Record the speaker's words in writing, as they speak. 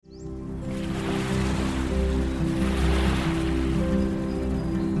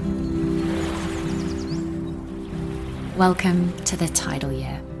Welcome to The Tidal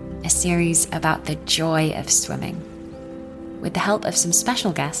Year, a series about the joy of swimming. With the help of some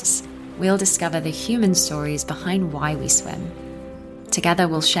special guests, we'll discover the human stories behind why we swim. Together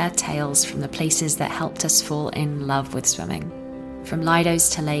we'll share tales from the places that helped us fall in love with swimming. From lidos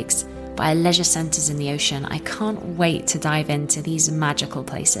to lakes, via leisure centres in the ocean, I can't wait to dive into these magical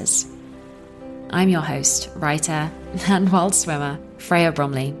places. I'm your host, writer, and wild swimmer, Freya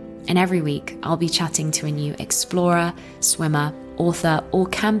Bromley, and every week I'll be chatting to a new explorer, swimmer, author, or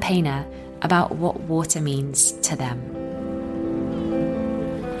campaigner about what water means to them.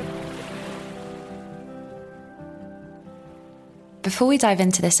 Before we dive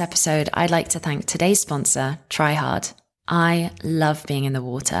into this episode, I'd like to thank today's sponsor, TryHard. I love being in the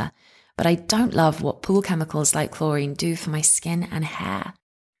water, but I don't love what pool chemicals like chlorine do for my skin and hair.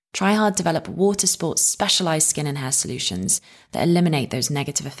 TryHard develop water sports specialized skin and hair solutions that eliminate those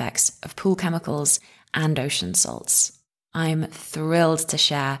negative effects of pool chemicals and ocean salts. I'm thrilled to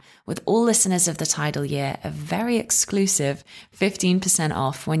share with all listeners of The Tidal Year a very exclusive 15%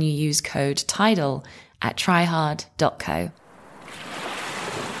 off when you use code TIDAL at tryhard.co.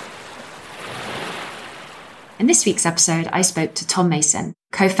 In this week's episode, I spoke to Tom Mason,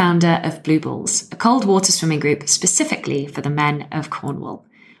 co-founder of Blue Balls, a cold water swimming group specifically for the men of Cornwall.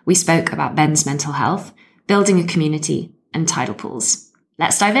 We spoke about men's mental health, building a community, and tidal pools.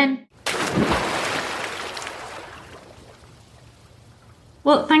 Let's dive in.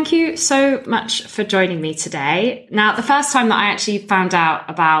 Well, thank you so much for joining me today. Now, the first time that I actually found out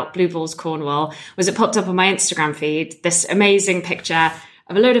about Blue Balls Cornwall was it popped up on my Instagram feed, this amazing picture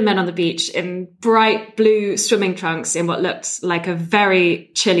of a load of men on the beach in bright blue swimming trunks in what looked like a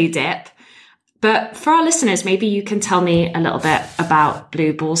very chilly dip. But for our listeners, maybe you can tell me a little bit about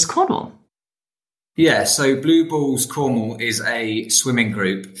Blue Balls Cornwall. Yeah, so Blue Balls Cornwall is a swimming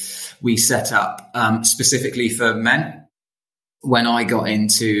group we set up specifically for men. When I got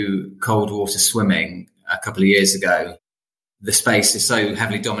into cold water swimming a couple of years ago, the space is so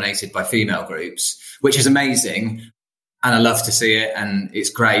heavily dominated by female groups, which is amazing. And I love to see it, and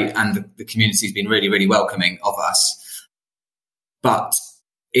it's great. And the community's been really, really welcoming of us. But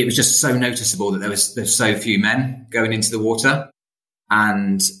it was just so noticeable that there's so few men going into the water.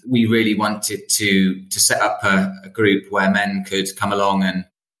 And we really wanted to set up a group where men could come along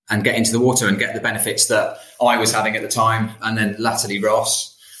and get into the water and get the benefits that I was having at the time, and then latterly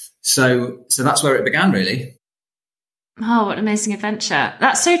Ross. So that's where it began, really. Oh, what an amazing adventure.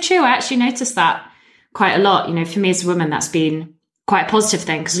 That's so true. I actually noticed that quite a lot. You know, for me as a woman, that's been quite a positive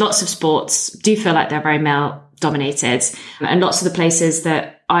thing, because lots of sports do feel like they're very male dominated. And lots of the places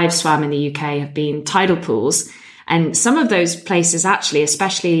that I've swam in the UK have been tidal pools. And some of those places actually,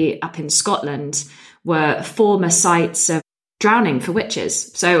 especially up in Scotland, were former sites of drowning for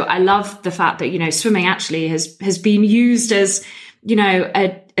witches. So I love the fact that, you know, swimming actually has been used as, you know,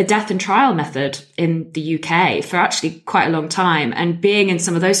 a death and trial method in the UK for actually quite a long time. And being in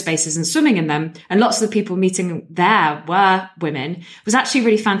some of those spaces and swimming in them, and lots of the people meeting there were women, was actually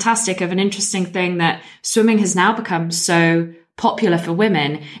really fantastic. Of an interesting thing that swimming has now become so popular for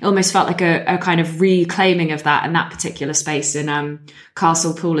women. It almost felt like a kind of reclaiming of that in that particular space in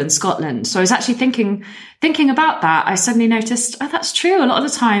Castle Pool in Scotland. So I was actually thinking about that. I suddenly noticed, oh, that's true. A lot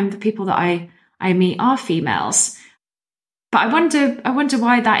of the time, the people that I meet are females. But I wonder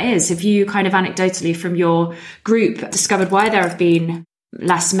why that is. Have you kind of anecdotally from your group discovered why there have been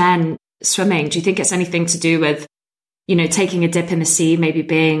less men swimming? Do you think it's anything to do with, you know, taking a dip in the sea, maybe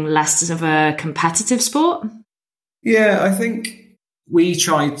being less of a competitive sport? Yeah, I think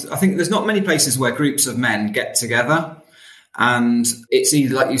there's not many places where groups of men get together, and it's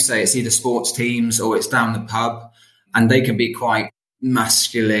either, like you say, it's either sports teams or it's down the pub, and they can be quite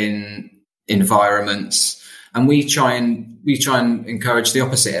masculine environments. And we try and encourage the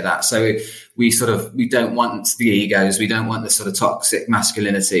opposite of that. So we don't want the egos. We don't want the sort of toxic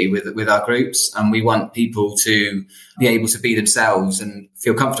masculinity with our groups. And we want people to be able to be themselves and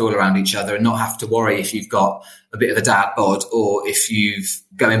feel comfortable around each other and not have to worry if you've got a bit of a dad bod or if you've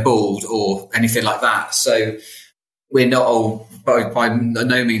going bald or anything like that. So we're not all, by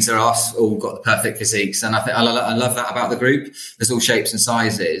no means are us all got the perfect physiques. And I think I love that about the group. There's all shapes and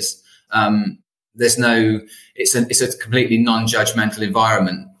sizes. It's a completely non-judgmental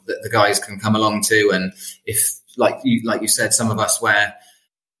environment that the guys can come along to. And if, like you said, some of us wear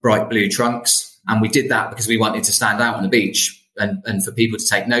bright blue trunks, and we did that because we wanted to stand out on the beach and for people to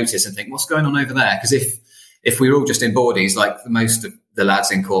take notice and think, what's going on over there? Because if we were all just in boardies like most of the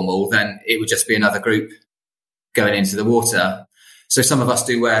lads in Cornwall, then it would just be another group going into the water. So some of us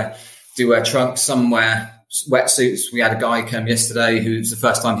do wear trunks, some wear wetsuits. We had a guy come yesterday who's the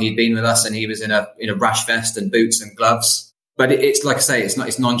first time he'd been with us, and he was in a rash vest and boots and gloves. But it's like I say, it's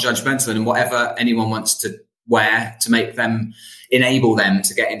non-judgmental, and whatever anyone wants to wear to enable them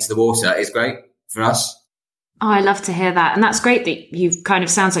to get into the water is great for us. Oh, I love to hear that. And that's great that you've kind of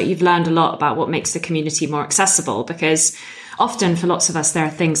sounds like you've learned a lot about what makes the community more accessible, because often for lots of us, there are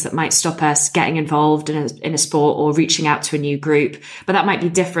things that might stop us getting involved in a sport or reaching out to a new group, but that might be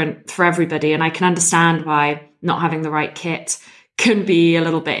different for everybody. And I can understand why not having the right kit can be a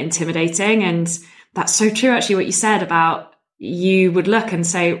little bit intimidating. And that's so true, actually, what you said about you would look and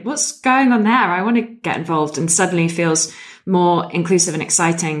say, what's going on there? I want to get involved, and suddenly feels more inclusive and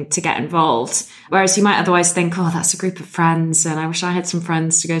exciting to get involved. Whereas you might otherwise think, oh, that's a group of friends and I wish I had some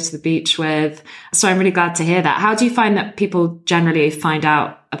friends to go to the beach with. So I'm really glad to hear that. How do you find that people generally find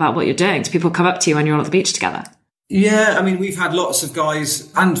out about what you're doing? Do people come up to you when you're on the beach together? Yeah, I mean, we've had lots of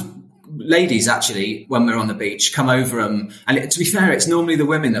guys and ladies actually, when we're on the beach, come over and to be fair, it's normally the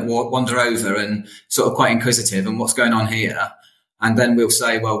women that wander over and sort of quite inquisitive and what's going on here. And then we'll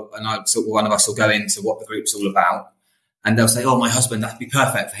say, well, one of us will go into what the group's all about. And they'll say, oh, my husband, that'd be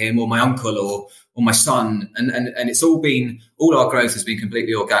perfect for him, or my uncle, or my son. And it's all our growth has been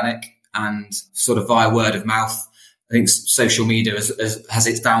completely organic and sort of via word of mouth. I think social media has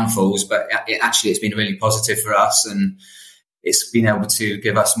its downfalls, but it's been really positive for us, and it's been able to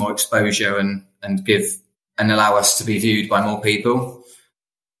give us more exposure and allow us to be viewed by more people.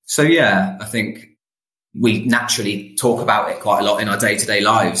 So yeah, I think we naturally talk about it quite a lot in our day-to-day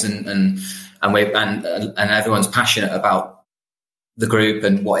lives, and everyone's passionate about the group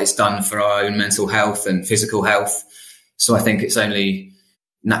and what it's done for our own mental health and physical health. So I think it's only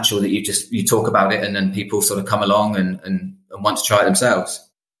natural that you talk about it, and then people sort of come along and want to try it themselves.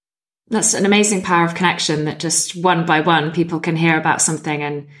 That's an amazing power of connection, that just one by one, people can hear about something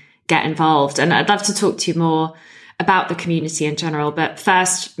and get involved. And I'd love to talk to you more about the community in general. But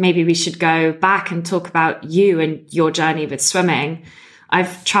first, maybe we should go back and talk about you and your journey with swimming.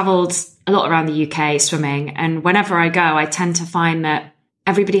 I've traveled a lot around the UK swimming, and whenever I go, I tend to find that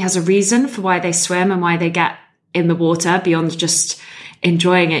everybody has a reason for why they swim and why they get in the water beyond just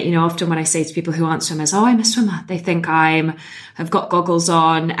enjoying it. You know, often when I say to people who aren't swimmers, oh, I'm a swimmer, they think I've got goggles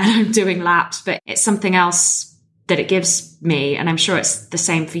on and I'm doing laps, but it's something else that it gives me. And I'm sure it's the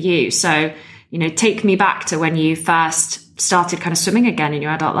same for you. So, you know, take me back to when you first started kind of swimming again in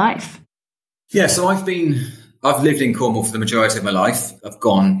your adult life. Yeah. So I've lived in Cornwall for the majority of my life. I've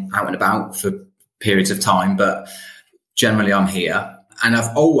gone out and about for periods of time, but generally I'm here. And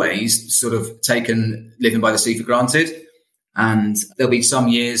I've always sort of taken living by the sea for granted. And there'll be some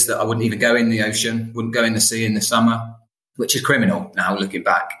years that I wouldn't even go in the ocean, wouldn't go in the sea in the summer, which is criminal now looking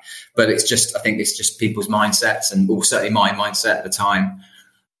back. But I think it's just people's mindsets, and certainly my mindset at the time.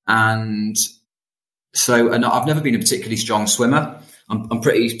 And I've never been a particularly strong swimmer. I'm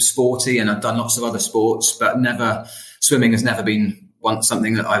pretty sporty, and I've done lots of other sports, but swimming has never been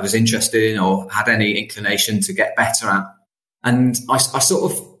something that I was interested in or had any inclination to get better at. And I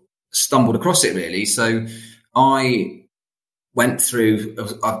sort of stumbled across it, really. So I went through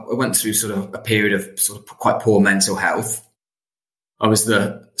sort of a period of sort of quite poor mental health. I was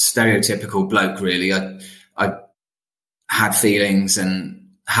the stereotypical bloke, really. I had feelings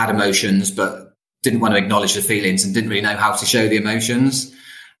and had emotions, but didn't want to acknowledge the feelings and didn't really know how to show the emotions,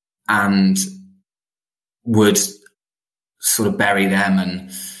 and would sort of bury them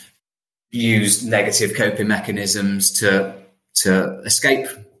and use negative coping mechanisms to escape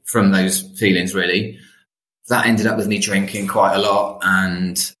from those feelings, really. That ended up with me drinking quite a lot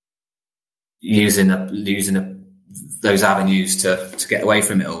and using those avenues to get away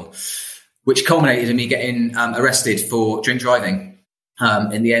from it all, which culminated in me getting arrested for drink driving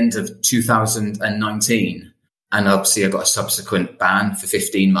in the end of 2019. And obviously I got a subsequent ban for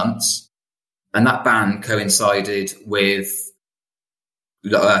 15 months. And that ban coincided with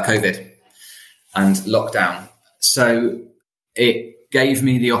COVID and lockdown. So it gave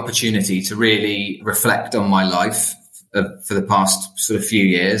me the opportunity to really reflect on my life for the past sort of few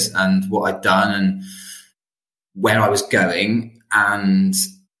years, and what I'd done and where I was going, and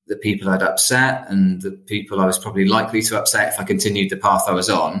the people I'd upset and the people I was probably likely to upset if I continued the path I was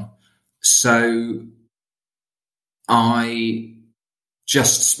on. So I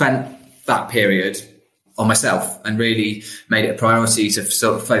just spent that period on myself and really made it a priority to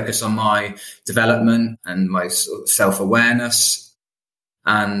sort of focus on my development and my sort of self-awareness,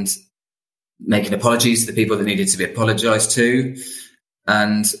 and making apologies to the people that needed to be apologized to.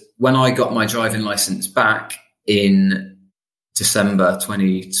 And when I got my driving license back in December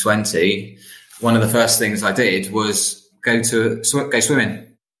 2020, one of the first things I did was go swimming.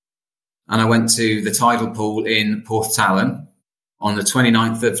 and I went to the tidal pool in Porthtowan on the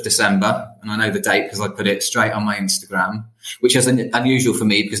 29th of December. And I know the date because I put it straight on my Instagram, which is unusual for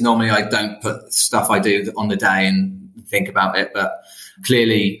me because normally I don't put stuff I do on the day and think about it. But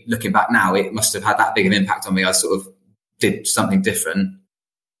clearly, looking back now, it must have had that big of an impact on me. I sort of did something different.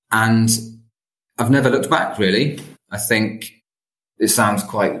 And I've never looked back, really. I think it sounds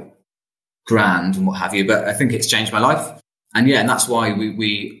quite grand and what have you, but I think it's changed my life. And yeah, and that's why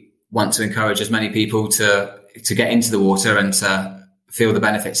we want to encourage as many people to get into the water and to feel the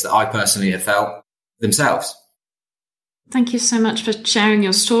benefits that I personally have felt themselves. Thank you so much for sharing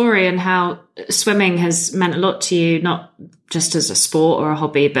your story and how swimming has meant a lot to you, not just as a sport or a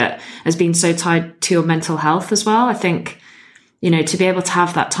hobby, but has been so tied to your mental health as well. I think, to be able to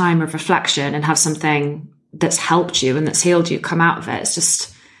have that time of reflection and have something that's helped you and that's healed you come out of it, it's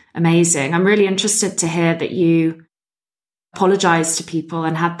just amazing. I'm really interested to hear that you apologized to people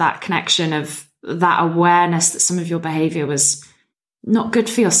and had that connection of that awareness that some of your behavior was not good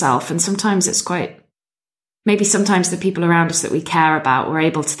for yourself. And sometimes it's maybe sometimes the people around us that we care about, we're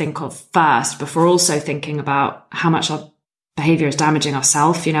able to think of first before also thinking about how much our behavior is damaging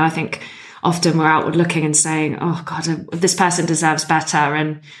ourselves. I think often we're outward looking and saying, oh God, this person deserves better.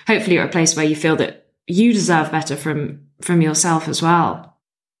 And hopefully you're at a place where you feel that you deserve better from yourself as well.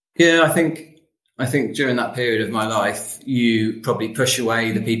 Yeah, I think during that period of my life, you probably push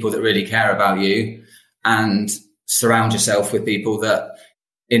away the people that really care about you and surround yourself with people that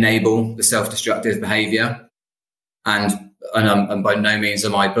enable the self-destructive behaviour. And by no means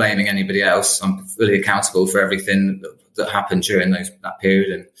am I blaming anybody else. I'm fully accountable for everything that happened during that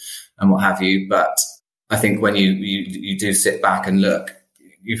period and what have you. But I think when you do sit back and look,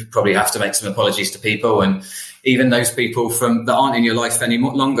 you probably have to make some apologies to people, and even those people that aren't in your life any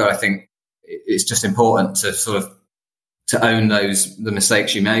longer. I think it's just important to to own the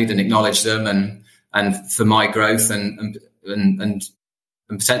mistakes you made and acknowledge them, and for my growth and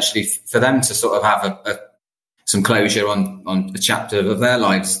potentially for them to sort of have some closure on a chapter of their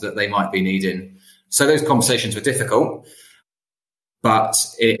lives that they might be needing. So those conversations were difficult, but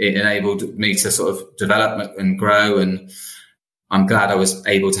it enabled me to sort of develop and grow, and I'm glad I was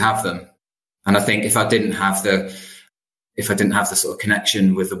able to have them. And I think if I didn't have the sort of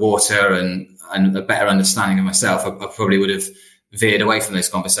connection with the water and a better understanding of myself, I probably would have veered away from those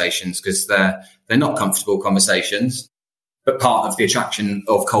conversations because they're not comfortable conversations. But part of the attraction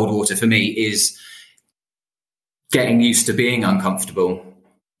of cold water for me is getting used to being uncomfortable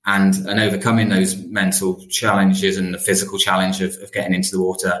and overcoming those mental challenges and the physical challenge of getting into the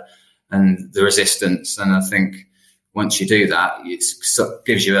water and the resistance. And I think once you do that, it sort of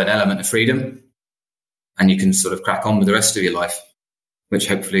gives you an element of freedom and you can sort of crack on with the rest of your life, which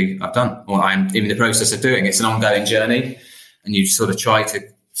hopefully I've done, or I'm in the process of doing. It's an ongoing journey and you sort of try to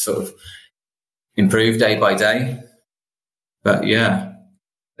sort of improve day by day. But yeah,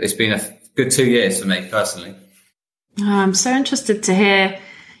 it's been a good 2 years for me personally. I'm so interested to hear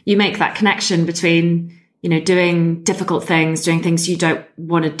you make that connection between, doing difficult things, doing things you don't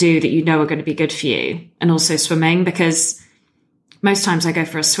want to do that you know are going to be good for you, and also swimming, because most times I go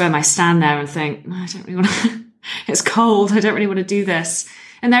for a swim, I stand there and think, I don't really want to, it's cold, I don't really want to do this.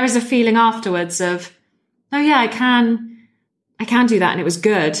 And there is a feeling afterwards of, oh yeah, I can do that. And it was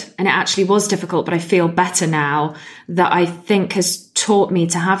good. And it actually was difficult, but I feel better now. That I think has taught me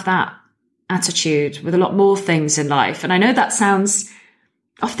to have that attitude with a lot more things in life. And I know that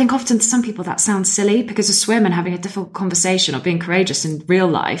often to some people that sounds silly, because a swim and having a difficult conversation or being courageous in real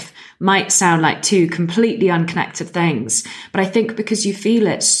life might sound like two completely unconnected things. But I think because you feel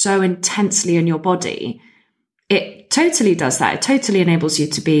it so intensely in your body, it totally does that. It totally enables you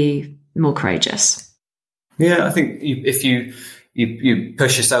to be more courageous. Yeah, I think if you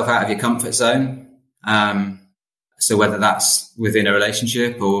push yourself out of your comfort zone, so whether that's within a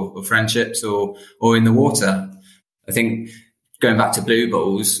relationship or friendships or in the water, I think going back to blue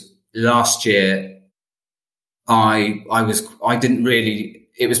balls last year, it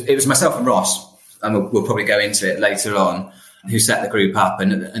was myself and Ross, and we'll probably go into it later on, who set the group up.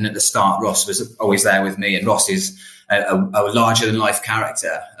 And at the start, Ross was always there with me, and Ross is a larger than life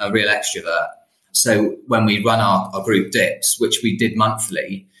character, a real extrovert. So when we run our group dips, which we did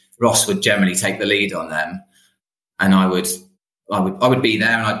monthly, Ross would generally take the lead on them. And I would be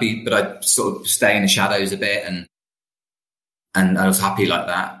there, but I'd sort of stay in the shadows a bit, and I was happy like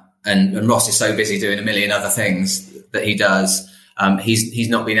that. And Ross is so busy doing a million other things that he does. He's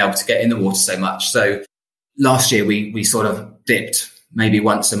not been able to get in the water so much. So last year we sort of dipped maybe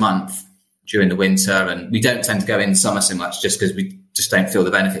once a month during the winter, and we don't tend to go in summer so much just because we just don't feel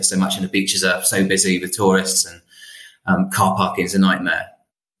the benefits so much, and the beaches are so busy with tourists, and car parking is a nightmare.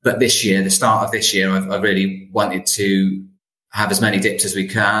 But this year, the start of this year, I really wanted to have as many dips as we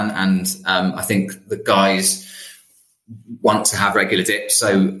can. And I think the guys want to have regular dips.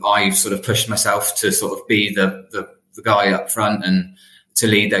 So I've sort of pushed myself to sort of be the guy up front and to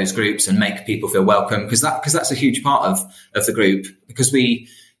lead those groups and make people feel welcome. Because that's a huge part of the group, because we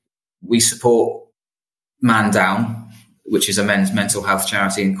support Man Down, which is a men's mental health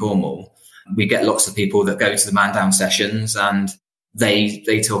charity in Cornwall. We get lots of people that go to the Man Down sessions, and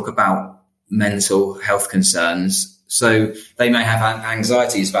they talk about mental health concerns. So they may have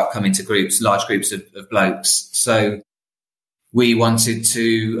anxieties about coming to groups, large groups of blokes. So we wanted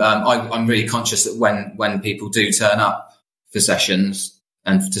to, I'm really conscious that when people do turn up for sessions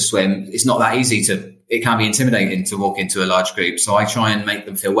and to swim, it's not that easy it can be intimidating to walk into a large group. So I try and make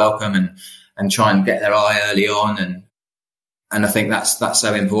them feel welcome and try and get their eye early on. And I think that's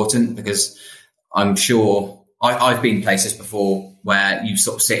so important, because I'm sure I've been places before where you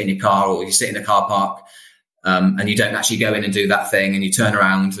sort of sit in your car or you sit in a car park, and you don't actually go in and do that thing, and you turn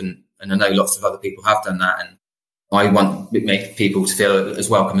around, and I know lots of other people have done that. And I want to make people to feel as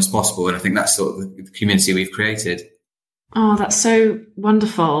welcome as possible. And I think that's sort of the community we've created. Oh, that's so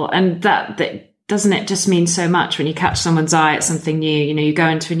wonderful. And that doesn't it just mean so much when you catch someone's eye at something new? You know, you go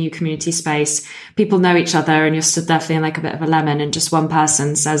into a new community space, people know each other, and you're stood there feeling like a bit of a lemon, and just one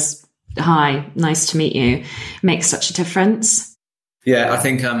person says, "Hi, nice to meet you," makes such a difference. Yeah, I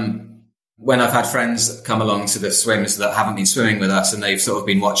think when I've had friends come along to the swims that haven't been swimming with us, and they've sort of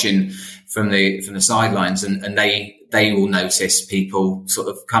been watching from the sidelines, and they will notice people sort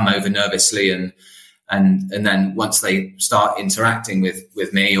of come over nervously, and then once they start interacting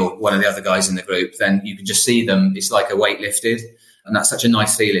with me or one of the other guys in the group, then you can just see them. It's like a weight lifted, and that's such a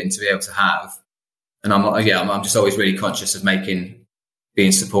nice feeling to be able to have. And I'm just always really conscious of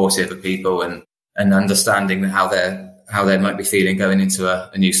being supportive of people and understanding how they might be feeling going into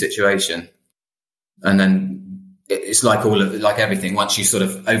a new situation. And then it's like everything. Once you sort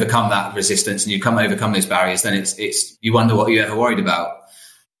of overcome that resistance and you overcome those barriers, then it's you wonder what you ever worried about.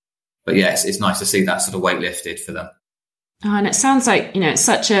 But yes, it's nice to see that sort of weight lifted for them. Oh, and it sounds like, you know, it's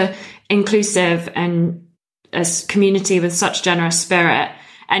such a inclusive and a community with such generous spirit.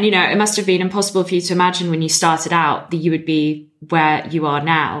 And, you know, it must have been impossible for you to imagine when you started out that you would be where you are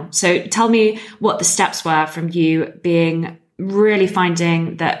now. So tell me what the steps were from you really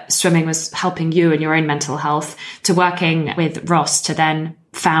finding that swimming was helping you and your own mental health, to working with Ross to then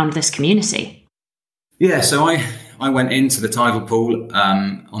found this community. Yeah, so I went into the tidal pool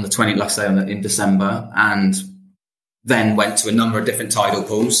on the 20th, last day in December, and then went to a number of different tidal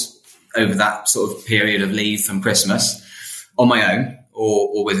pools over that sort of period of leave from Christmas on my own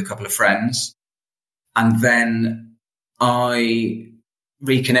or with a couple of friends. And then I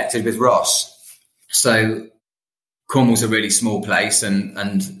reconnected with Ross. So Cornwall's a really small place,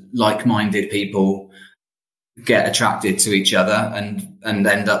 and like-minded people get attracted to each other and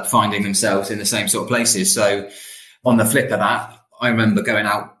end up finding themselves in the same sort of places. So on the flip of that, I remember going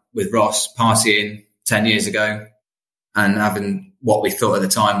out with Ross, partying 10 years ago, and having what we thought at the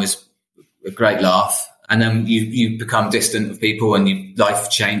time was a great laugh. And then you become distant with people, and life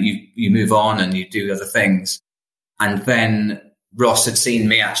change, you move on and you do other things. And then Ross had seen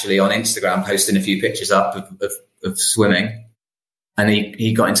me actually on Instagram posting a few pictures up of swimming, and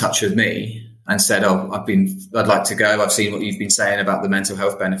he got in touch with me and said, I'd like to go. I've seen what you've been saying about the mental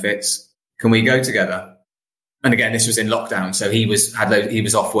health benefits. Can we go together? And again, this was in lockdown. So he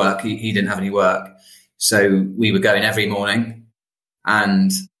was off work. He didn't have any work. So we were going every morning,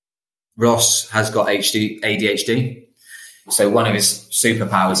 and Ross has got ADHD. So one of his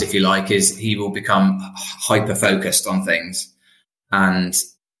superpowers, if you like, is he will become hyper focused on things. And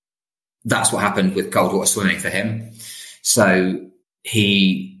that's what happened with cold water swimming for him. So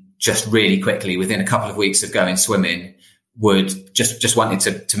he just really quickly, within a couple of weeks of going swimming, would just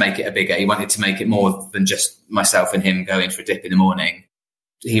wanted to make it a bigger. He wanted to make it more than just myself and him going for a dip in the morning.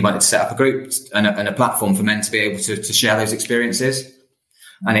 He wanted to set up a group and a platform for men to be able to share those experiences.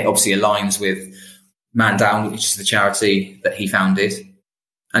 And it obviously aligns with Man Down, which is the charity that he founded.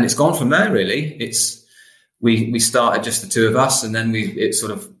 And it's gone from there, really. We started just the two of us, and then it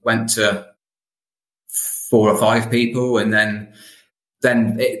sort of went to 4 or 5 people. And then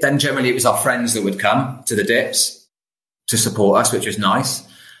generally it was our friends that would come to the dips to support us, which was nice.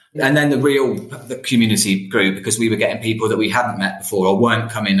 And then the community grew, because we were getting people that we hadn't met before or weren't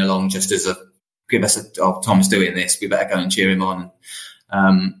coming along just as Tom's doing this, we better go and cheer him on.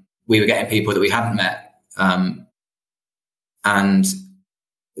 We were getting people that we hadn't met. And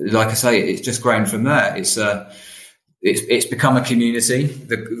like I say, it's just grown from there. It's become a community.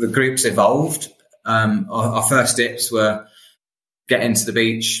 The group's evolved. Our first dips were getting to the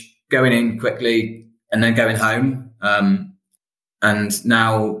beach, going in quickly, and then going home. And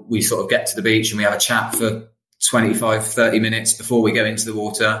now we sort of get to the beach and we have a chat for 25, 30 minutes before we go into the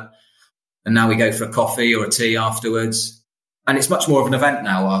water. And now we go for a coffee or a tea afterwards. And it's much more of an event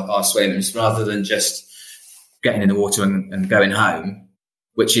now, our swims, rather than just getting in the water and going home,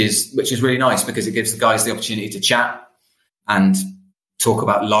 which is really nice because it gives the guys the opportunity to chat and talk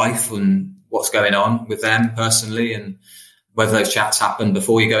about life and what's going on with them personally, and whether those chats happen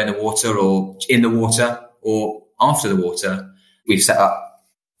before you go in the water or in the water or after the water. We've set up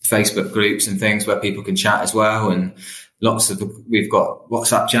Facebook groups and things where people can chat as well, and we've got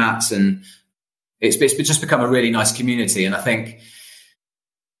WhatsApp chats, and it's just become a really nice community. And I think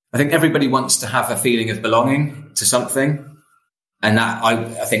everybody wants to have a feeling of belonging to something, and that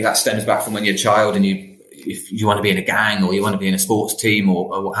I think that stems back from when you're a child and if you want to be in a gang or you want to be in a sports team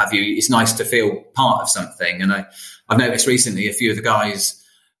or what have you. It's nice to feel part of something. And I've noticed recently a few of the guys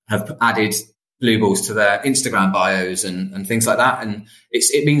have added Blue Balls to their Instagram bios and things like that. And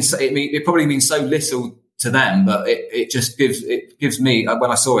it probably means so little to them, but it gives me,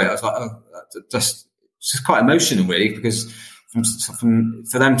 when I saw it, I was like, it's just quite emotional really, because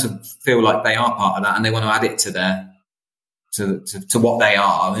for them to feel like they are part of that and they want to add it to what they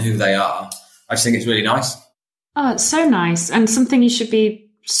are and who they are. I just think it's really nice. Oh, it's so nice, and something you should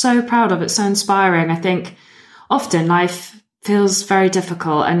be so proud of. It's so inspiring. I think often life feels very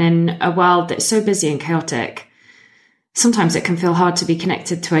difficult, and in a world that's so busy and chaotic, sometimes it can feel hard to be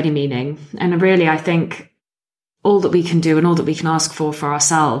connected to any meaning. And really, I think all that we can do and all that we can ask for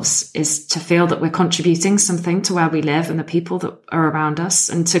ourselves is to feel that we're contributing something to where we live and the people that are around us,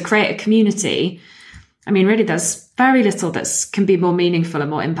 and to create a community. I mean, really, there's very little that can be more meaningful and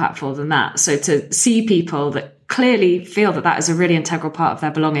more impactful than that. So to see people that clearly feel that is a really integral part of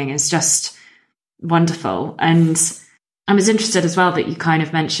their belonging is just wonderful. And I was interested as well that you kind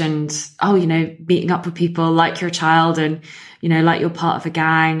of mentioned, meeting up with people like your child and, like you're part of a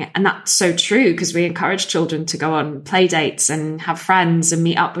gang. And that's so true, because we encourage children to go on play dates and have friends and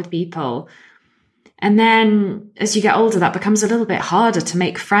meet up with people. And then as you get older, that becomes a little bit harder to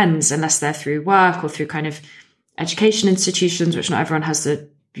make friends unless they're through work or through kind of education institutions, which not everyone has the,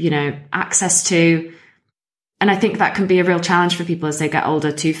 access to. And I think that can be a real challenge for people as they get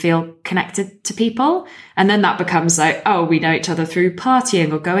older to feel connected to people. And then that becomes like, oh, we know each other through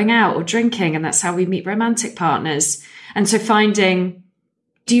partying or going out or drinking, and that's how we meet romantic partners. And so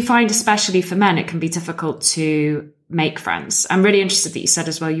do you find, especially for men, it can be difficult to make friends? I'm really interested that you said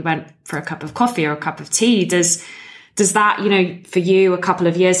as well you went for a cup of coffee or a cup of tea. Does that, for you a couple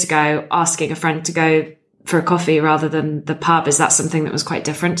of years ago, asking a friend to go for a coffee rather than the pub, is that something that was quite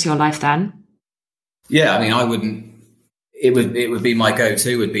different to your life then? Yeah, I mean, I wouldn't. It would be my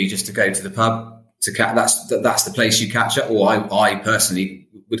go-to would be just to go to the pub to catch. That's the place you catch up. Or I personally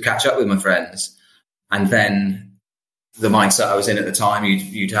would catch up with my friends, and then the mindset I was in at the time,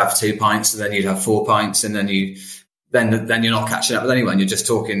 you'd have 2 pints, and then you'd have 4 pints, and then then you're not catching up with anyone. You're just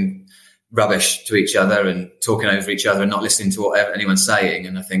talking rubbish to each other and talking over each other and not listening to what anyone's saying.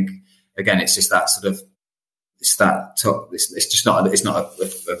 And I think again, it's just that sort of it's not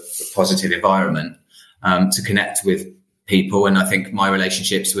a positive environment. To connect with people. And I think my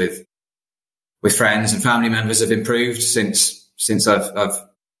relationships with friends and family members have improved since I've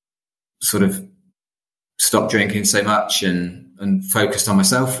sort of stopped drinking so much and focused on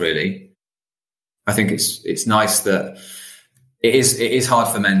myself, really. I think it's nice that it is hard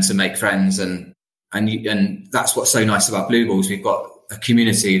for men to make friends, and that's what's so nice about Blue Balls. We've got a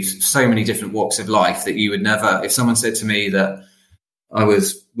community of so many different walks of life that you would never, if someone said to me that I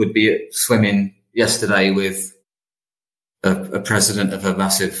would be swimming yesterday with a president of a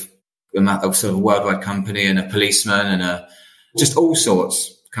massive sort of worldwide company and a policeman and just all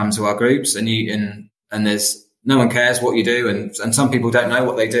sorts come to our groups, and there's no one cares what you do, and some people don't know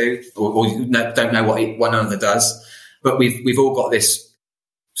what they do or don't know what one another does, but we've all got this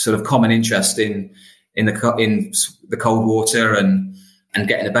sort of common interest in the cold water and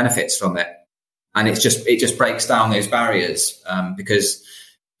getting the benefits from it, and it just breaks down those barriers because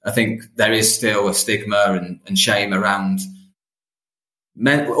I think there is still a stigma and shame around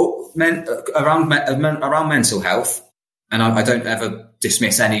around mental health, and I don't ever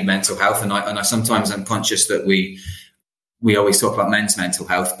dismiss any mental health, and I sometimes I'm conscious that we always talk about men's mental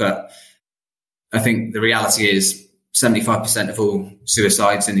health, but I think the reality is 75% of all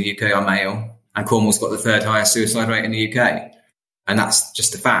suicides in the UK are male, and Cornwall's got the third highest suicide rate in the UK, and that's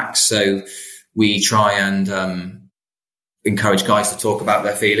just a fact. So we try and encourage guys to talk about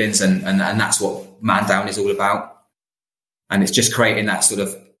their feelings, and that's what Man Down is all about. And it's just creating that sort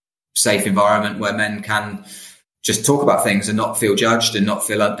of safe environment where men can just talk about things and not feel judged and not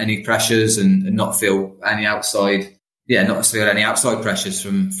feel any pressures and not feel any outside pressures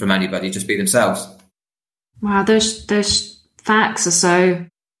from anybody. Just be themselves. Wow, those facts are so.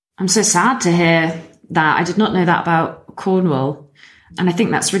 I'm so sad to hear that. I did not know that about Cornwall, and I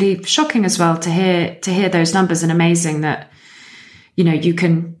think that's really shocking as well to hear those numbers. And amazing that, you know, you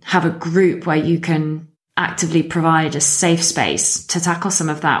can have a group where you can actively provide a safe space to tackle some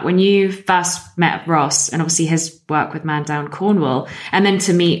of that. When you first met Ross, and obviously his work with Man Down Cornwall, and then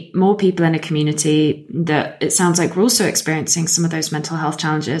to meet more people in a community that it sounds like were also experiencing some of those mental health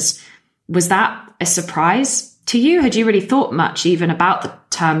challenges, was that a surprise to you? Had you really thought much even about the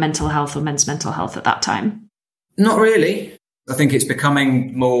term mental health or men's mental health at that time? Not really. I think it's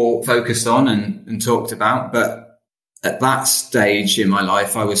becoming more focused on and talked about. But at that stage in my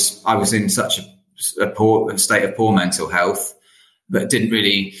life, I was in such a poor state of poor mental health, but didn't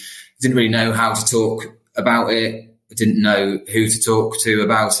really know how to talk about it. I didn't know who to talk to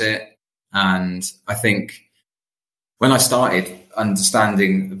about it. And I think when I started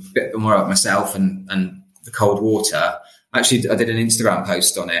understanding a bit more about myself and the cold water, actually, I did an Instagram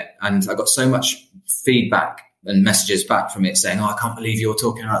post on it, and I got so much feedback and messages back from it saying, "Oh, I can't believe you're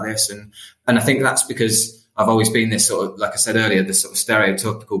talking about this." And I think that's because I've always been this sort of, like I said earlier, this sort of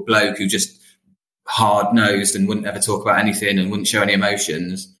stereotypical bloke who just hard-nosed and wouldn't ever talk about anything and wouldn't show any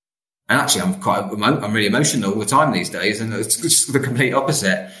emotions. And actually, I'm really emotional all the time these days, and it's just the complete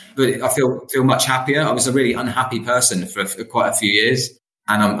opposite. But I feel much happier. I was a really unhappy person for quite a few years,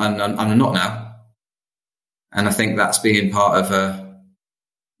 and I'm not now. And I think that's being part of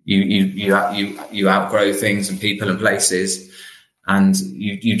you outgrow things and people and places, and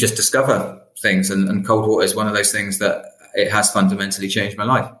you just discover things. And cold water is one of those things that it has fundamentally changed my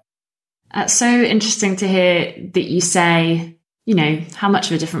life. It's so interesting to hear that you say, you know, how much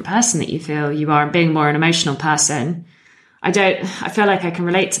of a different person that you feel you are, and being more an emotional person. I feel like I can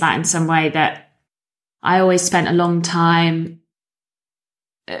relate to that in some way, that I always spent a long time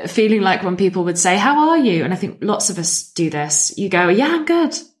feeling like when people would say, "How are you?" And I think lots of us do this. You go, "Yeah, I'm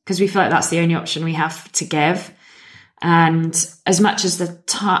good," because we feel like that's the only option we have to give. And as much as at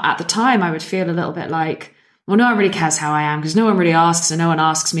the time, I would feel a little bit like, well, no one really cares how I am because no one really asks, and no one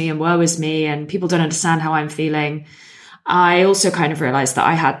asks me, and woe is me, and people don't understand how I'm feeling. I also kind of realized that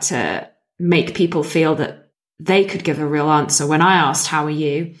I had to make people feel that they could give a real answer when I asked, "How are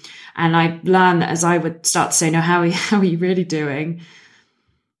you?" And I learned that as I would start to say, "No, how are you really doing?"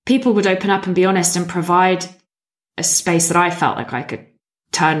 people would open up and be honest and provide a space that I felt like I could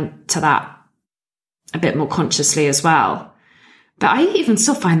turn to that a bit more consciously as well. But I even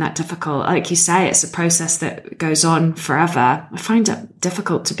still find that difficult. Like you say, it's a process that goes on forever. I find it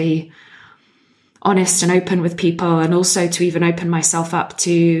difficult to be honest and open with people, and also to even open myself up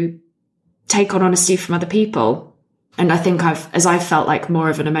to take on honesty from other people. And I think as I've felt like more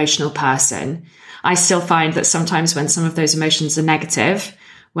of an emotional person, I still find that sometimes when some of those emotions are negative,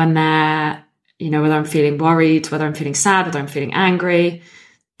 when they're, whether I'm feeling worried, whether I'm feeling sad, whether I'm feeling angry,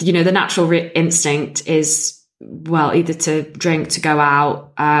 the natural instinct is, well, either to drink, to go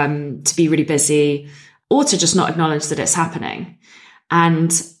out, to be really busy, or to just not acknowledge that it's happening.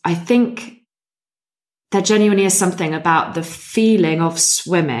 And I think there genuinely is something about the feeling of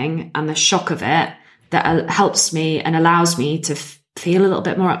swimming and the shock of it that helps me and allows me to feel a little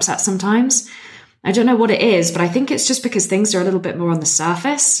bit more upset sometimes. I don't know what it is, but I think it's just because things are a little bit more on the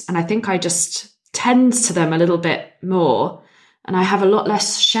surface, and I think I just tend to them a little bit more, and I have a lot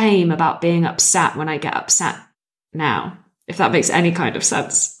less shame about being upset when I get upset now, if that makes any kind of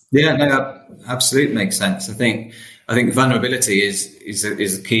sense. Yeah, no, that absolutely makes sense. I think vulnerability is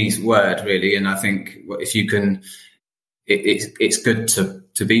a key word, really, and I think if you can, it's good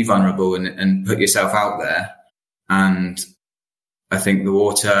to be vulnerable and put yourself out there. And I think the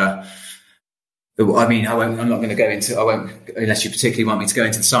water. I'm not going to go into. I won't, unless you particularly want me to go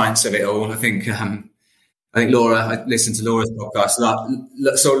into the science of it all. I think Laura. I listened to Laura's podcast.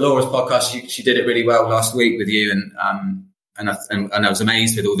 So Laura's podcast, she did it really well last week with you, and I was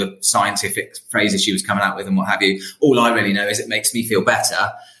amazed with all the scientific phrases she was coming out with and what have you. All I really know is it makes me feel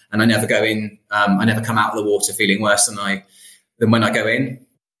better, and I never go in. I never come out of the water feeling worse than when I go in,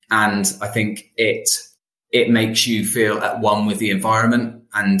 and I think it makes you feel at one with the environment.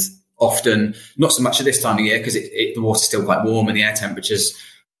 And often, not so much at this time of year because the water's still quite warm and the air temperature's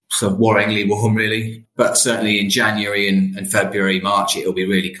sort of worryingly warm, really. But certainly in January and February, March, it'll be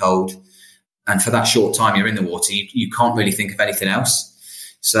really cold. And for that short time you're in the water, you can't really think of anything else.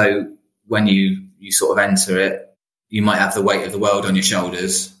 So when you sort of enter it, you might have the weight of the world on your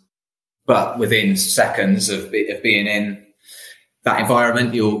shoulders. But within seconds of being in, that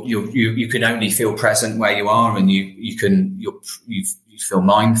environment, you can only feel present where you are, and you feel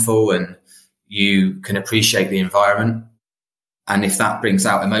mindful, and you can appreciate the environment. And if that brings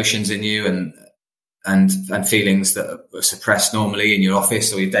out emotions in you and feelings that are suppressed normally in your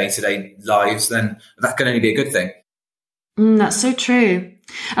office or your day-to-day lives, then that can only be a good thing. That's so true.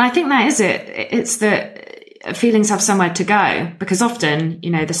 And I think that is it. It's that feelings have somewhere to go, because often,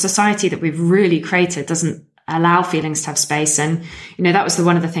 the society that we've really created doesn't allow feelings to have space. And, that was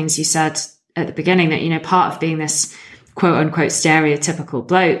one of the things you said at the beginning, that, part of being this quote unquote stereotypical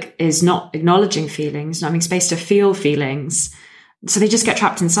bloke is not acknowledging feelings, not having space to feel feelings. So they just get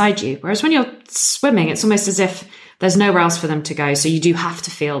trapped inside you. Whereas when you're swimming, it's almost as if there's nowhere else for them to go. So you do have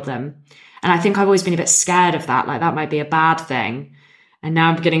to feel them. And I think I've always been a bit scared of that. Like that might be a bad thing. And now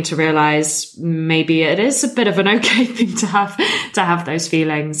I'm beginning to realize maybe it is a bit of an okay thing to have those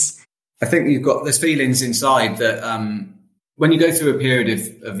feelings. I think you've got those feelings inside that when you go through a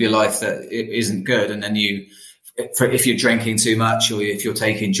period of your life that it isn't good, and then if you're drinking too much or if you're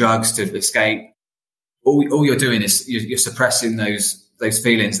taking drugs to escape, all you're doing is you're suppressing those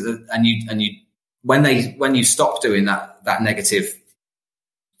feelings, and you when you stop doing that negative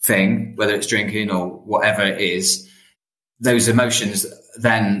thing, whether it's drinking or whatever it is, those emotions,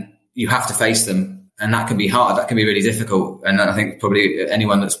 then you have to face them, and that can be hard. That can be really difficult. And I think probably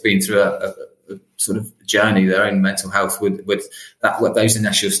anyone that's been through a sort of journey, their own mental health, with that, what those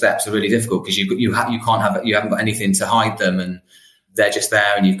initial steps are really difficult, because you haven't got anything to hide them, and they're just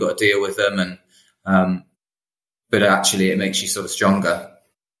there, and you've got to deal with them. And but actually, it makes you sort of stronger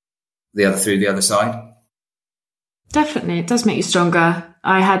through the other side. Definitely, it does make you stronger.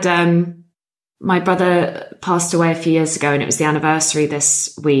 I had my brother passed away a few years ago, and it was the anniversary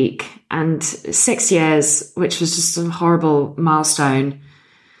this week, and 6 years, which was just a horrible milestone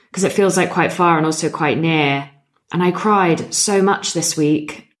because it feels like quite far and also quite near. And I cried so much this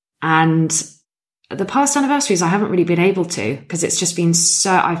week, and the past anniversaries I haven't really been able to, because it's just been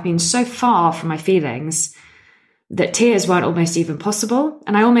I've been so far from my feelings that tears weren't almost even possible.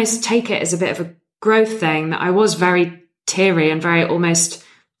 And I almost take it as a bit of a growth thing, that I was very teary and very almost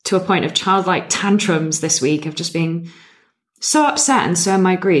to a point of childlike tantrums this week, of just being so upset and so in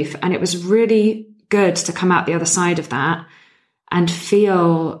my grief. And it was really good to come out the other side of that and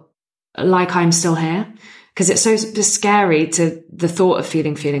feel like I'm still here, because it's so scary to the thought of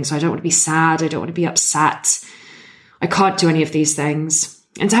feeling feelings. So I don't want to be sad. I don't want to be upset. I can't do any of these things.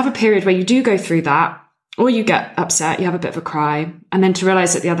 And to have a period where you do go through that, or you get upset, you have a bit of a cry, and then to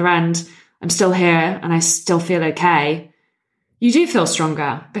realize at the other end, I'm still here and I still feel okay, you do feel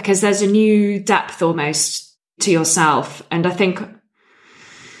stronger, because there's a new depth almost to yourself. And I think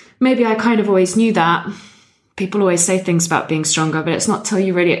maybe I kind of always knew that. People always say things about being stronger, but it's not till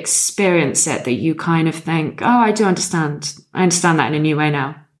you really experience it that you kind of think, oh, I do understand. I understand that in a new way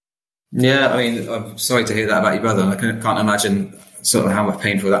now. Yeah, I mean, I'm sorry to hear that about your brother. I can't imagine sort of how much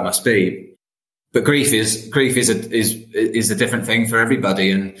painful that must be. But grief is a different thing for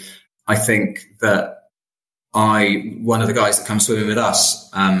everybody. And I think that one of the guys that comes swimming with us,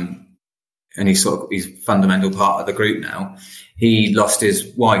 and he's a fundamental part of the group now, he lost his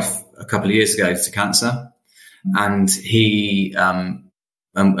wife a couple of years ago to cancer. And he and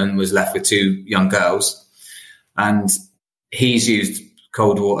was left with two young girls, and he's used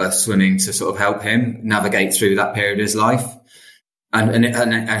cold water swimming to sort of help him navigate through that period of his life. And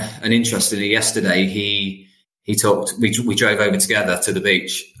interestingly, yesterday he talked. We drove over together to the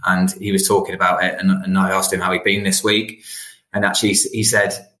beach, and he was talking about it. And I asked him how he'd been this week, and actually he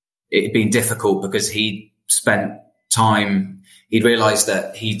said it'd been difficult because he'd spent time. He'd realised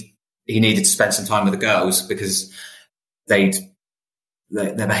that he needed to spend some time with the girls because their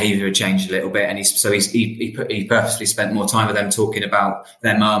behaviour had changed a little bit, and he purposely spent more time with them, talking about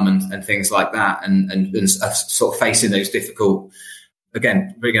their mum and things like that, and sort of facing those difficult,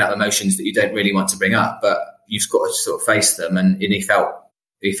 again, bringing out emotions that you don't really want to bring up, but you've got to sort of face them. And he felt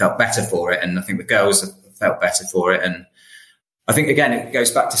better for it, and I think the girls have felt better for it. And I think, again, it goes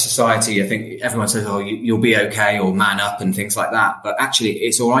back to society. I think everyone says, oh, you'll be okay, or man up and things like that. But actually,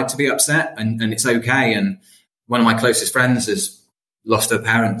 it's all right to be upset, and it's okay. And one of my closest friends has lost her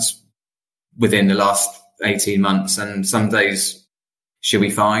parents within the last 18 months. And some days she'll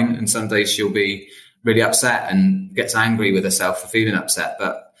be fine, and some days she'll be really upset and gets angry with herself for feeling upset.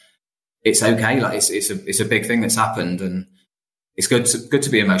 But it's okay. Like it's a big thing that's happened, and it's good to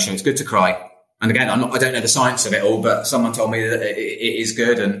be emotional. It's good to cry. And again, I don't know the science of it all, but someone told me that it is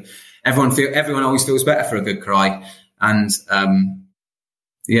good, and everyone always feels better for a good cry. And so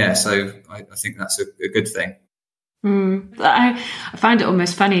I think that's a good thing. I find it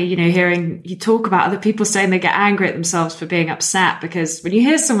almost funny, hearing you talk about other people saying they get angry at themselves for being upset, because when you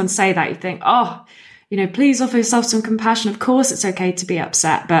hear someone say that, you think, oh, please offer yourself some compassion. Of course, it's okay to be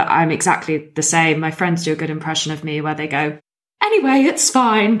upset, but I'm exactly the same. My friends do a good impression of me where they go, anyway, it's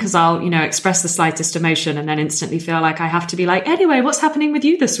fine, because I'll, express the slightest emotion and then instantly feel like I have to be like, anyway, what's happening with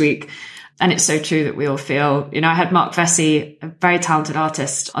you this week? And it's so true that we all feel, I had Mark Vesey, a very talented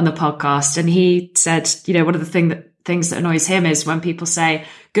artist, on the podcast, and he said, one of the things that annoys him is when people say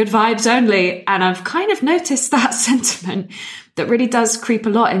good vibes only. And I've kind of noticed that sentiment that really does creep a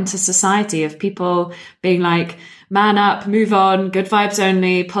lot into society, of people being like, man up, move on, good vibes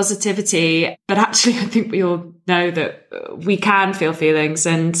only, positivity. But actually, I think we all know that we can feel feelings,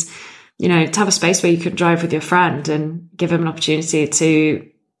 and, to have a space where you can drive with your friend and give him an opportunity to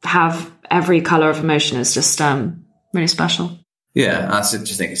have every color of emotion is just really special. Yeah, I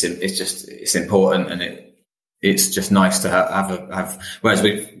just think it's important, and it's just nice to have. Whereas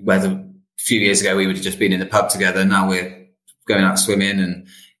a few years ago we would have just been in the pub together, now we're going out swimming, and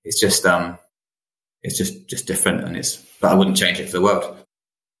it's just different, but I wouldn't change it for the world.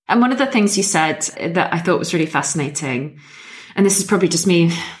 And one of the things you said that I thought was really fascinating, and this is probably just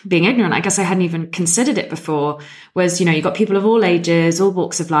me being ignorant, I guess I hadn't even considered it before, was, you've got people of all ages, all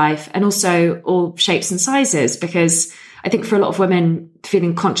walks of life, and also all shapes and sizes. Because I think for a lot of women,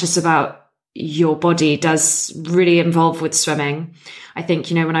 feeling conscious about your body does really involve with swimming. I think,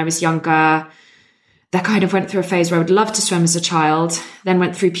 when I was younger, that kind of went through a phase where I would love to swim as a child, then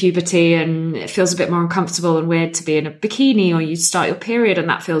went through puberty, and it feels a bit more uncomfortable and weird to be in a bikini, or you start your period and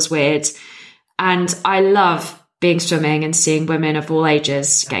that feels weird. And I love being swimming and seeing women of all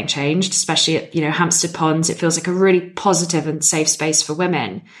ages getting changed, especially at, Hampstead Ponds. It feels like a really positive and safe space for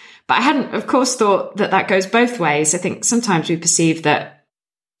women. But I hadn't, of course, thought that goes both ways. I think sometimes we perceive that,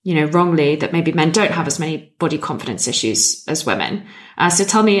 wrongly, that maybe men don't have as many body confidence issues as women. So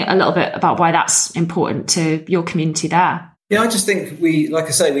tell me a little bit about why that's important to your community there. Yeah, I just think we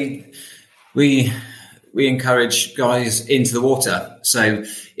encourage guys into the water. So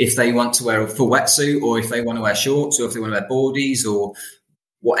if they want to wear a full wetsuit, or if they want to wear shorts, or if they want to wear boardies, or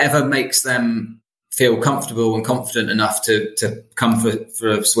whatever makes them feel comfortable and confident enough to come for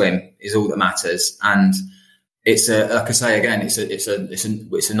a swim is all that matters. And it's like I say again, it's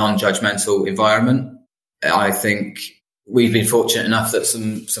a non-judgmental environment. I think we've been fortunate enough that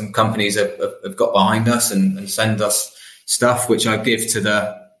some companies have got behind us and send us stuff, which I give to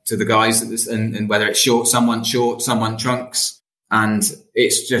the guys, and whether it's short, someone trunks, and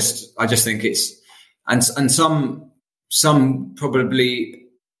it's just, I just think it's, and some probably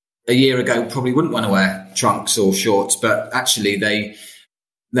a year ago probably wouldn't want to wear trunks or shorts, but actually they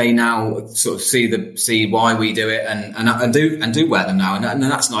now sort of see why we do it and do wear them now, and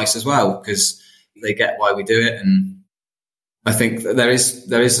that's nice as well, because they get why we do it. And I think that there is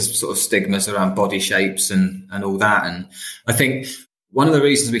a sort of stigmas around body shapes and all that, and I think one of the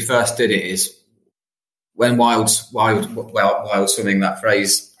reasons we first did it is when wild swimming, that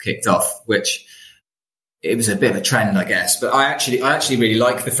phrase kicked off, which it was a bit of a trend, I guess. But I actually really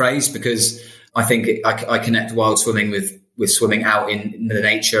like the phrase, because I think I connect wild swimming with swimming out in the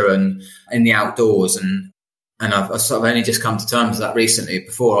nature and in the outdoors. And I've sort of only just come to terms with that recently.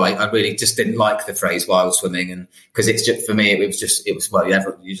 Before I really just didn't like the phrase wild swimming, and because it's just, for me, it was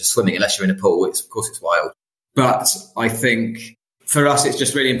you're just swimming unless you're in a pool. Of course it's wild. But I think for us, it's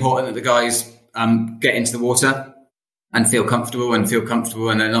just really important that the guys get into the water and feel comfortable and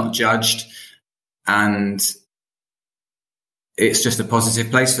they're not judged. And it's just a positive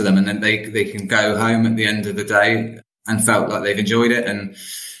place for them. And then they can go home at the end of the day and felt like they've enjoyed it. And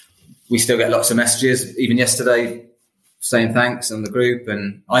we still get lots of messages, even yesterday, saying thanks on the group.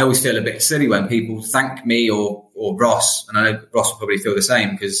 And I always feel a bit silly when people thank me or Ross. And I know Ross will probably feel the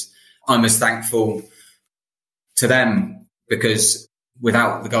same, because I'm as thankful to them, because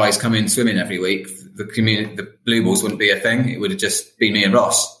without the guys coming swimming every week, the Blue Balls wouldn't be a thing. It would have just been me and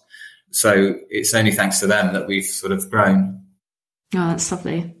Ross. So it's only thanks to them that we've sort of grown. Oh, that's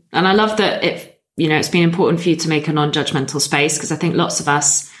lovely. And I love that it's been important for you to make a non-judgmental space, because I think lots of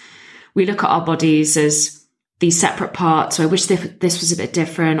us, we look at our bodies as these separate parts. So I wish this was a bit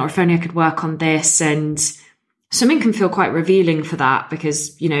different, or if only I could work on this. And swimming can feel quite revealing for that,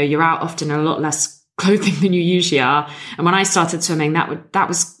 because, you're out often in a lot less clothing than you usually are. And when I started swimming, that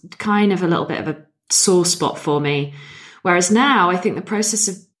was kind of a little bit of a sore spot for me. Whereas now I think the process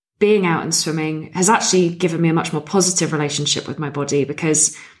of being out and swimming has actually given me a much more positive relationship with my body,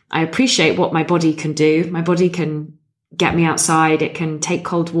 because I appreciate what my body can do. My body can get me outside. It can take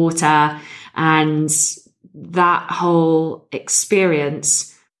cold water, and that whole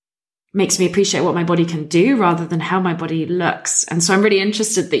experience makes me appreciate what my body can do rather than how my body looks. And so I'm really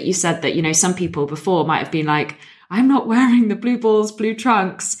interested that you said that, you know, some people before might have been like, I'm not wearing the blue balls, blue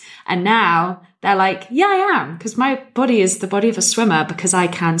trunks. And now they're like, yeah, I am, because my body is the body of a swimmer because I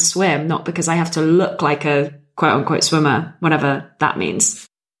can swim, not because I have to look like a quote unquote swimmer, whatever that means.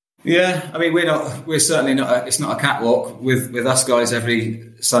 Yeah, I mean, we're certainly not, it's not a catwalk with us guys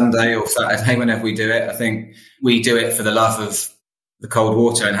every Sunday or Saturday, whenever we do it. I think we do it for the love of the cold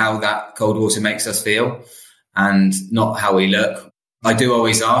water and how that cold water makes us feel and not how we look. I do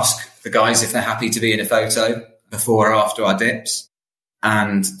always ask the guys if they're happy to be in a photo before or after our dips.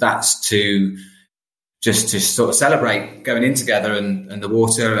 And that's to sort of celebrate going in together and the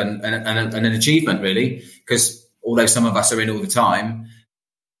water and an achievement, really. Because although some of us are in all the time,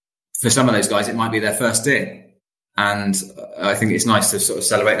 for some of those guys, it might be their first dip. And I think it's nice to sort of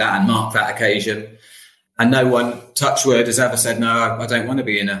celebrate that and mark that occasion. And no one, touch wood, has ever said, no, I don't want to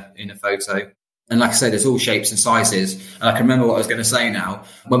be in a photo. And like I say, there's all shapes and sizes. And I can remember what I was going to say now.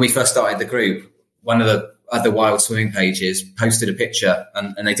 When we first started the group, one of the other wild swimming pages posted a picture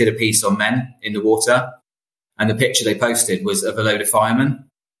and they did a piece on men in the water. And the picture they posted was of a load of firemen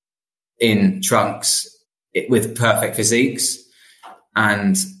in trunks with perfect physiques.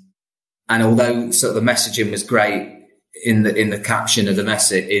 And although sort of the messaging was great in the caption of the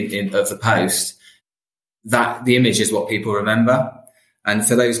message of the post, that the image is what people remember. And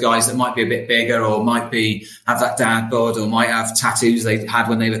for those guys that might be a bit bigger or might have that dad bod or might have tattoos they had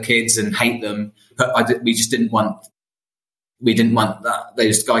when they were kids and hate them, but we didn't want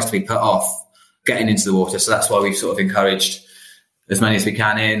those guys to be put off getting into the water. So that's why we've sort of encouraged as many as we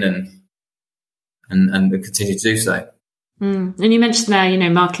can in and continue to do so. And you mentioned there, you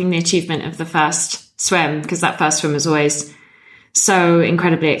know, marking the achievement of the first swim, because that first swim is always so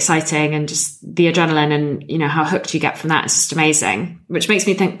incredibly exciting, and just the adrenaline and, you know, how hooked you get from that is just amazing. Which makes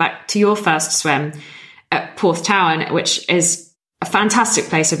me think back to your first swim at Porthtowan, which is a fantastic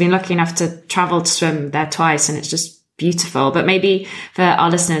place. I've been lucky enough to travel to swim there twice, and it's just beautiful. But maybe for our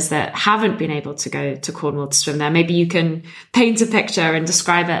listeners that haven't been able to go to Cornwall to swim there, maybe you can paint a picture and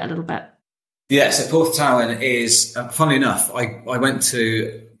describe it a little bit. Yes, so Porthtowan is, funnily enough, I went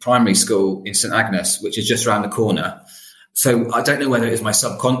to primary school in St Agnes, which is just around the corner. So I don't know whether it was my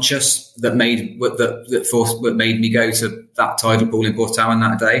subconscious that made me go to that tidal pool in Porthtowan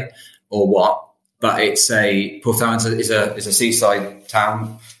that day, or what. But Porthtowan is a seaside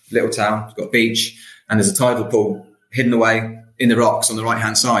town, little town. It's got a beach, and there's a tidal pool hidden away in the rocks on the right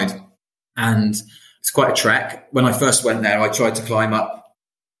hand side, and it's quite a trek. When I first went there, I tried to climb up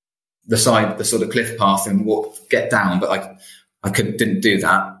the sort of cliff path and get down, but I didn't do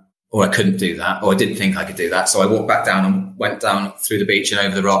that. Or I couldn't do that, or I didn't think I could do that. So I walked back down and went down through the beach and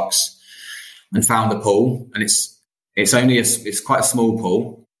over the rocks and found the pool. And it's quite a small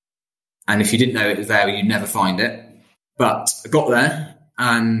pool. And if you didn't know it was there, you'd never find it. But I got there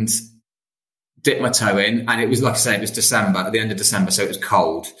and dipped my toe in. And it was, like I say, it was December, at the end of December. So it was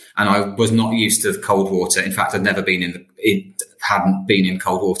cold. And I was not used to cold water. In fact, I'd never hadn't been in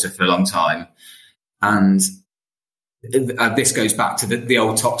cold water for a long time. And this goes back to the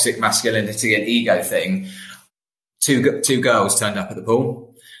old toxic masculinity and ego thing. Two girls turned up at the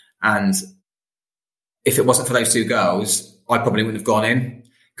pool, and if it wasn't for those two girls, I probably wouldn't have gone in,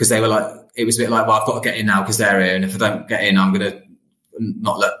 because they were like, it was a bit like, well, I've got to get in now because they're here, and if I don't get in, I'm going to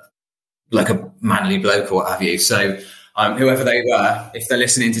not look like a manly bloke or what have you. So whoever they were, if they're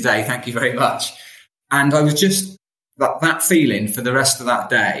listening today, thank you very much. And I was just that feeling for the rest of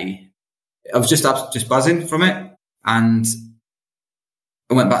that day. I was just buzzing from it. And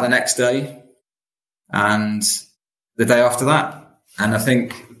I went back the next day and the day after that. And I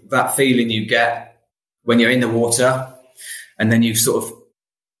think that feeling you get when you're in the water, and then it's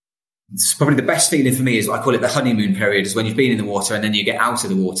probably the best feeling for me is, I call it the honeymoon period, is when you've been in the water and then you get out of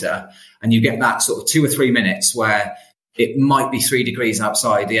the water and you get that sort of 2 or 3 minutes where it might be 3 degrees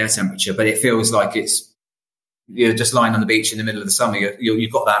outside the air temperature, but it feels like you're just lying on the beach in the middle of the summer.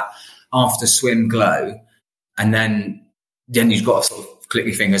 You've got that after swim glow. And then you've got to sort of click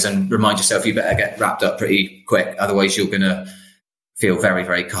your fingers and remind yourself you better get wrapped up pretty quick. Otherwise you're going to feel very,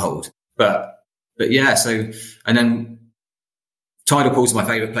 very cold. But yeah, so, and then tidal pools are my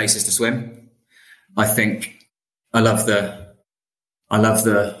favorite places to swim. I think I love the, I don't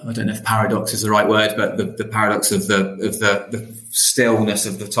know if paradox is the right word, but the paradox of the stillness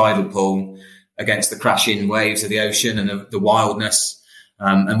of the tidal pool against the crashing waves of the ocean and the wildness,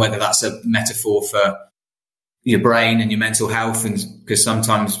 and whether that's a metaphor for your brain and your mental health, and because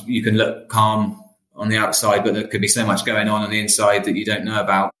sometimes you can look calm on the outside, but there could be so much going on the inside that you don't know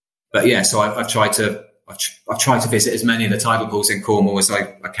about. But yeah, so I've tried to visit as many of the tidal pools in Cornwall as I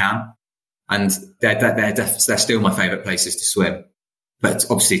can. And they're still my favourite places to swim. But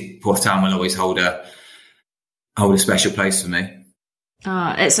obviously Porthtown will always hold a special place for me.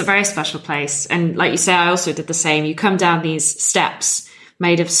 Oh, it's a very special place. And like you say, I also did the same. You come down these steps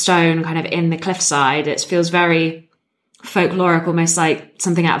made of stone kind of in the cliffside. It feels very folkloric, almost like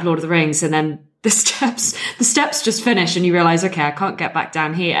something out of Lord of the Rings. And then the steps just finish and you realize, okay, I can't get back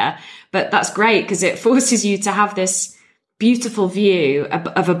down here. But that's great because it forces you to have this beautiful view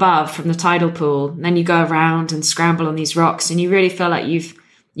of above from the tidal pool. And then you go around and scramble on these rocks and you really feel like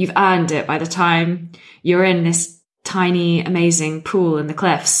you've earned it by the time you're in this tiny, amazing pool in the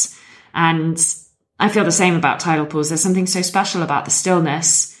cliffs. And I feel the same about tidal pools. There's something so special about the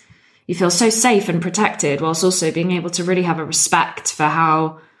stillness. You feel so safe and protected whilst also being able to really have a respect for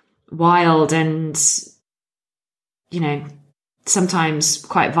how wild and, sometimes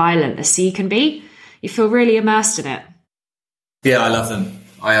quite violent the sea can be. You feel really immersed in it. Yeah, I love them.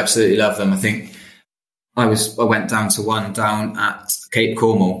 I absolutely love them. I think I went down to one down at Cape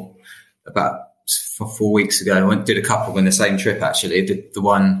Cornwall about 4 weeks ago. I did a couple in the same trip, actually. Did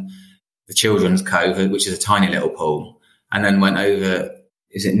the Children's Cove, which is a tiny little pool, and then went over,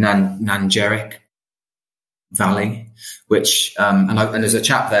 is it Nanjerrick Valley, which, and there's a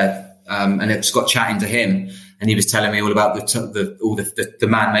chap there, and it's got chatting to him, and he was telling me all about the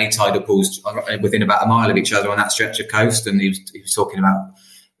man-made tidal pools within about a mile of each other on that stretch of coast, and he was talking about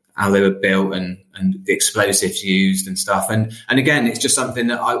how they were built and the explosives used and stuff, and again, it's just something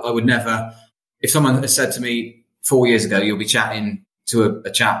that I would never. If someone had said to me 4 years ago, you'll be chatting to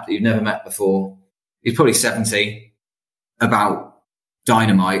a chap that you've never met before, he's probably 70, about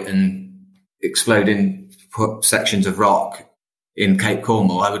dynamite and exploding sections of rock in Cape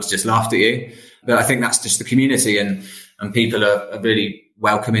Cornwall, I would have just laughed at you. But I think that's just the community, and people are really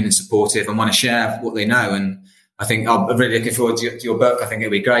welcoming and supportive and want to share what they know. And I think I'm really looking forward to your book. I think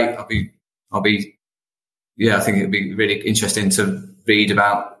it'll be great. I think it'll be really interesting to read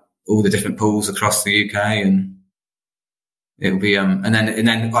about all the different pools across the UK, and it'll be and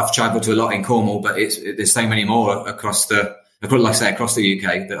then I've travelled to a lot in Cornwall, but there's so many more across the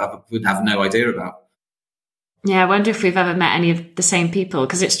UK that I would have no idea about. Yeah, I wonder if we've ever met any of the same people,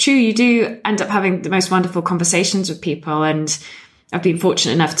 because it's true, you do end up having the most wonderful conversations with people. And I've been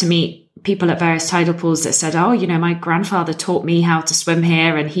fortunate enough to meet people at various tidal pools that said, oh, my grandfather taught me how to swim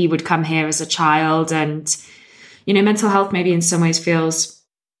here and he would come here as a child. And, mental health maybe in some ways feels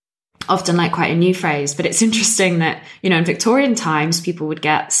often like quite a new phrase, but it's interesting that, in Victorian times, people would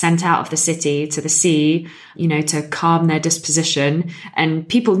get sent out of the city to the sea, to calm their disposition. And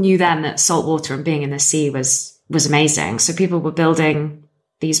people knew then that salt water and being in the sea was amazing. So people were building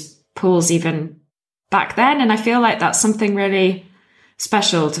these pools even back then. And I feel like that's something really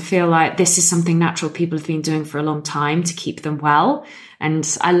special, to feel like this is something natural people have been doing for a long time to keep them well. And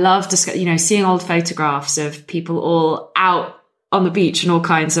I love, seeing old photographs of people all out on the beach and all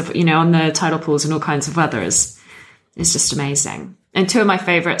kinds of, on the tidal pools and all kinds of weather is just amazing. And two of my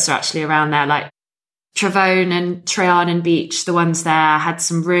favorites are actually around there, like Travone and Trearnan Beach. The ones there had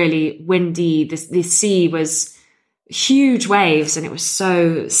some really windy, the sea was huge waves and it was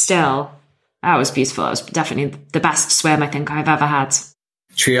so still. That was beautiful. It was definitely the best swim I think I've ever had.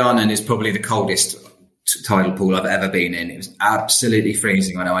 Trearnan is probably the coldest tidal pool I've ever been in. It was absolutely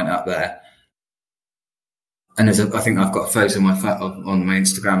freezing when I went up there. And I think I've got a photo on my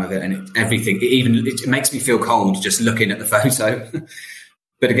Instagram of it, and it makes me feel cold just looking at the photo.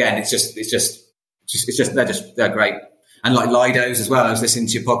 But again, they're great. And like Lido's as well. I was listening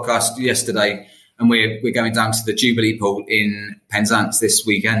to your podcast yesterday, and we're going down to the Jubilee pool in Penzance this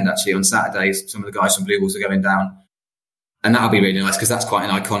weekend. Actually, on Saturdays, some of the guys from Blue Balls are going down, and that'll be really nice because that's quite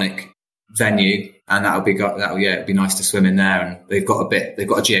an iconic venue. And it'd be nice to swim in there. And they've got a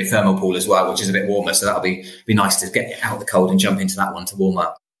geothermal pool as well, which is a bit warmer. So that'll be nice to get out of the cold and jump into that one to warm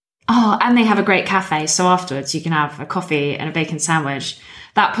up. Oh, and they have a great cafe. So afterwards you can have a coffee and a bacon sandwich.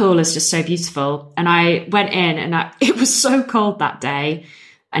 That pool is just so beautiful. And I went in and it was so cold that day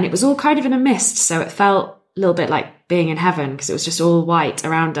and it was all kind of in a mist. So it felt a little bit like being in heaven because it was just all white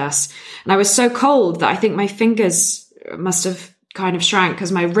around us. And I was so cold that I think my fingers must have kind of shrank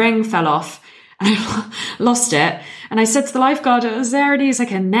because my ring fell off. And I lost it. And I said to the lifeguard, is there any,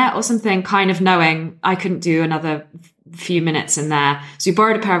 like a net or something, kind of knowing I couldn't do another few minutes in there. So we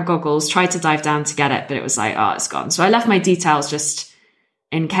borrowed a pair of goggles, tried to dive down to get it, but it was like, oh, it's gone. So I left my details just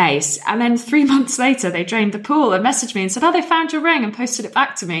in case. And then 3 months later, they drained the pool and messaged me and said, oh, they found your ring and posted it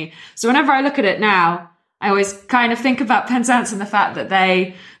back to me. So whenever I look at it now, I alwaance kind of think about Penzance and the fact that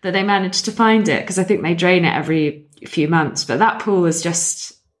they managed to find it, because I think they drain it every few months. But that pool is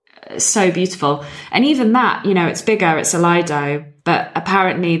just So beautiful. And even that, you know, it's bigger, it's a Lido, but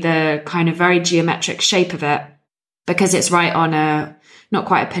apparently the kind of very geometric shape of it, because it's right on not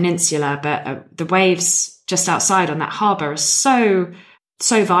quite a peninsula, but the waves just outside on that harbour are so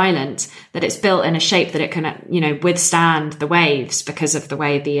violent that it's built in a shape that it can, you know, withstand the waves because of the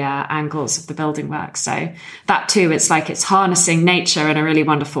way the angles of the building work. So that too, it's like it's harnessing nature in a really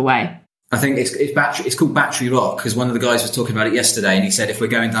wonderful way. I think it's called Battery Rock because one of the guys was talking about it yesterday, and he said if we're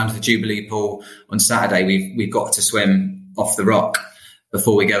going down to the Jubilee Pool on Saturday, we've got to swim off the rock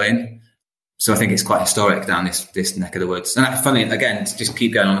before we go in. So I think it's quite historic down this neck of the woods. And funny, again, to just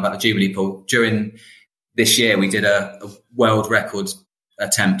keep going on about the Jubilee Pool, during this year we did a world record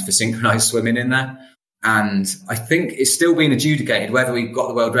attempt for synchronized swimming in there. And I think it's still being adjudicated whether we got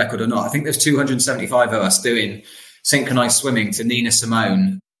the world record or not. I think there's 275 of us doing synchronized swimming to Nina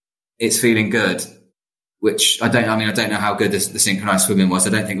Simone. It's feeling good, which I don't know how good the synchronized swimming was.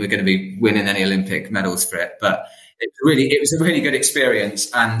 I don't think we're going to be winning any Olympic medals for it, but it was a really good experience.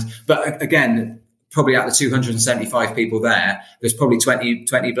 But again, probably out of the 275 people there's probably 20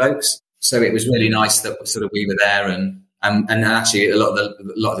 blokes. So it was really nice that sort of we were there, and actually a lot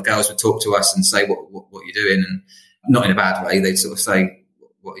of the girls would talk to us and say what you're doing, and not in a bad way. They'd sort of say,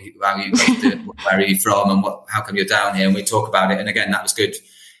 how are you guys doing? Where are you from? And how come you're down here? And we talk about it. And again, that was good.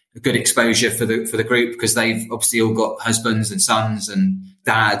 A good exposure for the group because they've obviously all got husbands and sons and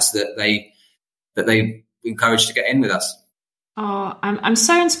dads that they encourage to get in with us. Oh, I'm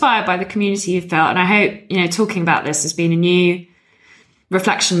so inspired by the community you've built, and I hope, you know, talking about this has been a new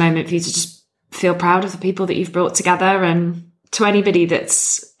reflection moment for you to just feel proud of the people that you've brought together. And to anybody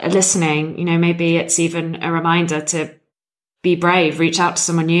that's listening, you know, maybe it's even a reminder to be brave, reach out to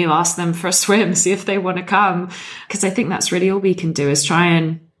someone new, ask them for a swim, see if they want to come, because I think that's really all we can do is try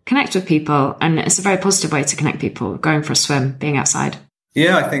and connect with people, and it's a very positive way to connect people, going for a swim, being outside.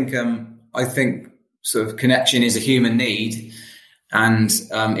 Yeah, I think sort of connection is a human need, and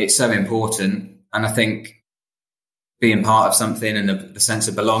it's so important. And I think being part of something and the sense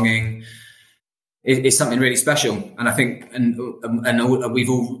of belonging is something really special. And I think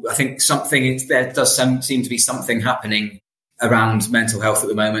I think there does seem to be something happening around mental health at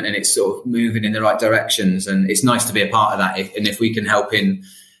the moment, and it's sort of moving in the right directions. And it's nice to be a part of that. If we can help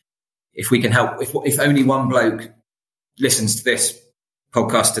if only one bloke listens to this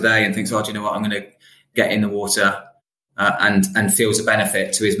podcast today and thinks, oh, do you know what? I'm going to get in the water and feels a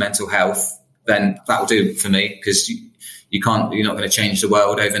benefit to his mental health, then that'll do for me, because you're not going to change the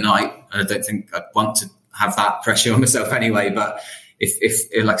world overnight. And I don't think I'd want to have that pressure on myself anyway. But if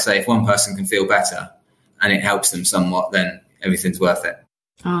like I say, if one person can feel better and it helps them somewhat, then everything's worth it.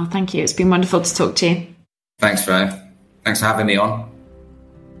 Oh, thank you. It's been wonderful to talk to you. Thanks, Flo. Thanks for having me on.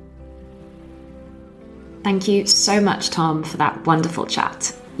 Thank you so much, Tom, for that wonderful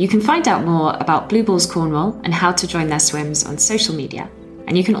chat. You can find out more about Blue Balls Cornwall and how to join their swims on social media.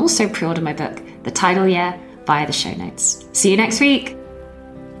 And you can also pre-order my book, The Tidal Year, via the show notes. See you next week.